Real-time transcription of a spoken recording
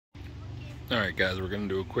Alright guys, we're going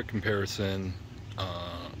to do a quick comparison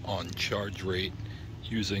on charge rate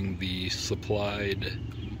using the supplied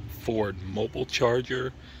Ford mobile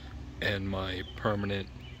charger and my permanent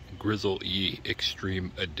Grizzle-e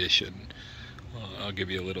Extreme Edition. I'll give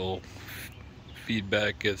you a little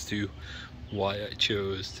feedback as to why I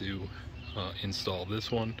chose to install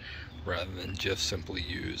this one rather than just simply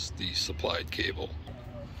use the supplied cable.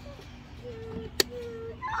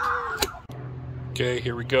 Okay,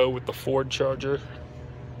 here we go with the Ford charger.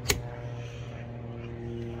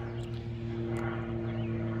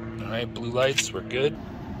 Alright, blue lights, we're good.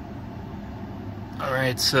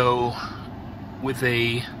 Alright, so with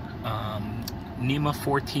a NEMA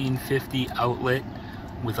 1450 outlet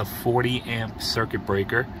with a 40 amp circuit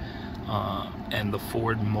breaker and the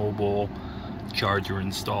Ford mobile charger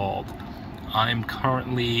installed, I'm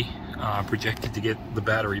currently projected to get the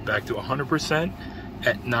battery back to 100%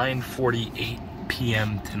 at 9:48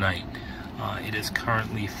 p.m. tonight. It is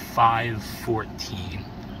currently 5:14.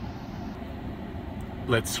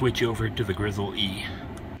 Let's switch over to the Grizzle-e.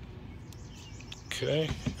 Okay,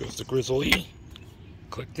 goes the Grizzle-e.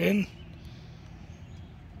 Clicked in.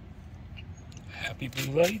 Happy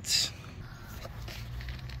blue lights.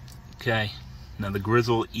 Okay, now the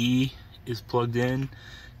Grizzle-e is plugged in,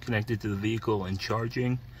 connected to the vehicle and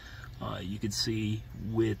charging. You can see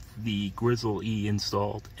with the Grizzle-e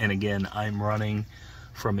installed, and again I'm running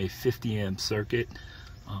from a 50 amp circuit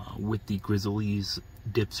with the Grizzle-e's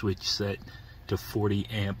dip switch set to 40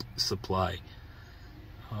 amp supply.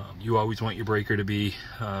 You always want your breaker to be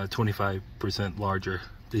 25% larger.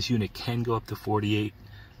 This unit can go up to 48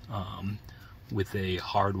 with a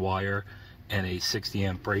hard wire and a 60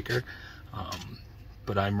 amp breaker,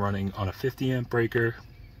 but I'm running on a 50 amp breaker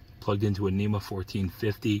plugged into a NEMA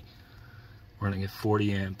 1450 running at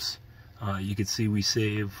 40 amps. You can see we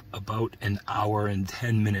save about an hour and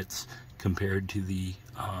 10 minutes compared to the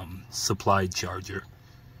supplied charger.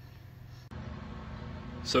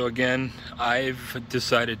 So again, I've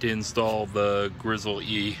decided to install the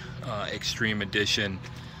Grizzle-e Extreme Edition.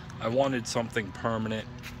 I wanted something permanent.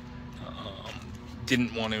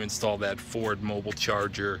 Didn't want to install that Ford mobile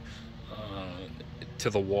charger to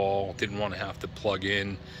the wall. Didn't want to have to plug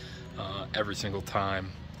in every single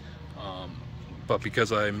time. But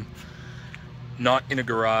because I'm not in a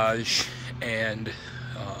garage and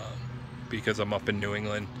because I'm up in New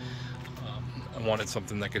England, I wanted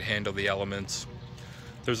something that could handle the elements.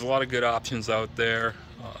 There's a lot of good options out there.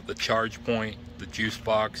 The charge point, the juice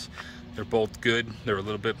box, they're both good. They're a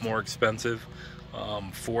little bit more expensive.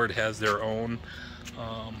 Ford has their own.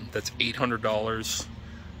 That's $800.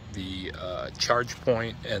 The charge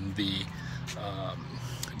point and the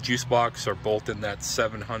juice box are both in that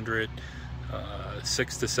 $600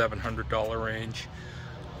 to $700 range,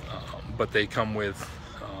 but they come with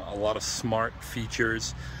a lot of smart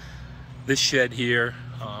features. This shed here,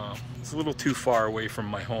 it's a little too far away from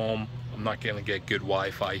my home. I'm not going to get good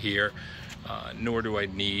Wi-Fi here, nor do I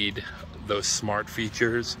need those smart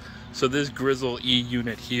features. So this Grizzle-e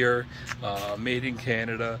unit here, made in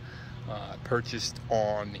Canada, purchased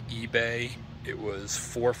on eBay. It was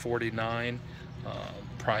 $449.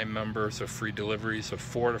 Prime member, so free delivery, so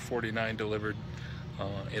 $4 to $49 delivered.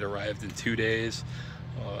 It arrived in 2 days.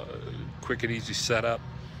 Quick and easy setup.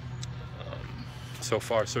 So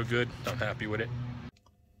far so good. I'm happy with it.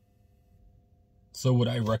 So would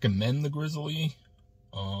I recommend the Grizzle-e?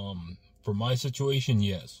 For my situation,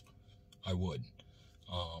 yes, I would.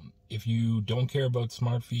 If you don't care about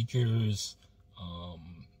smart features,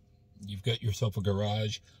 you've got yourself a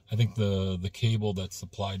garage, I think the cable that's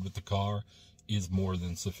supplied with the car is more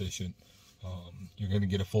than sufficient. You're going to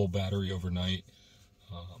get a full battery overnight.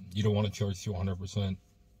 You don't want to charge to 100%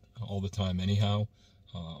 all the time anyhow.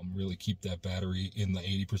 Really keep that battery in the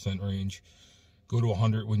 80% range. Go to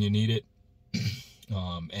 100 when you need it.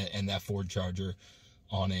 And that Ford charger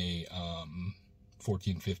on a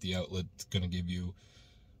 1450 outlet is going to give you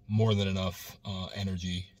more than enough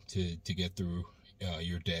energy to get through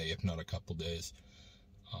your day, if not a couple days.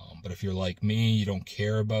 But if you're like me, you don't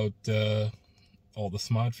care about all the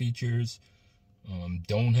smart features,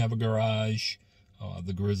 don't have a garage,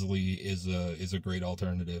 the Grizzle-e is a great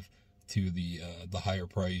alternative to the higher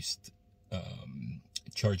priced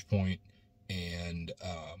charge point and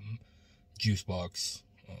juice box.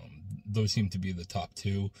 Those seem to be the top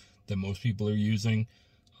two that most people are using.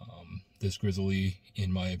 This Grizzle-e,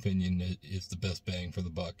 in my opinion, is the best bang for the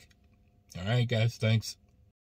buck. All right, guys, thanks.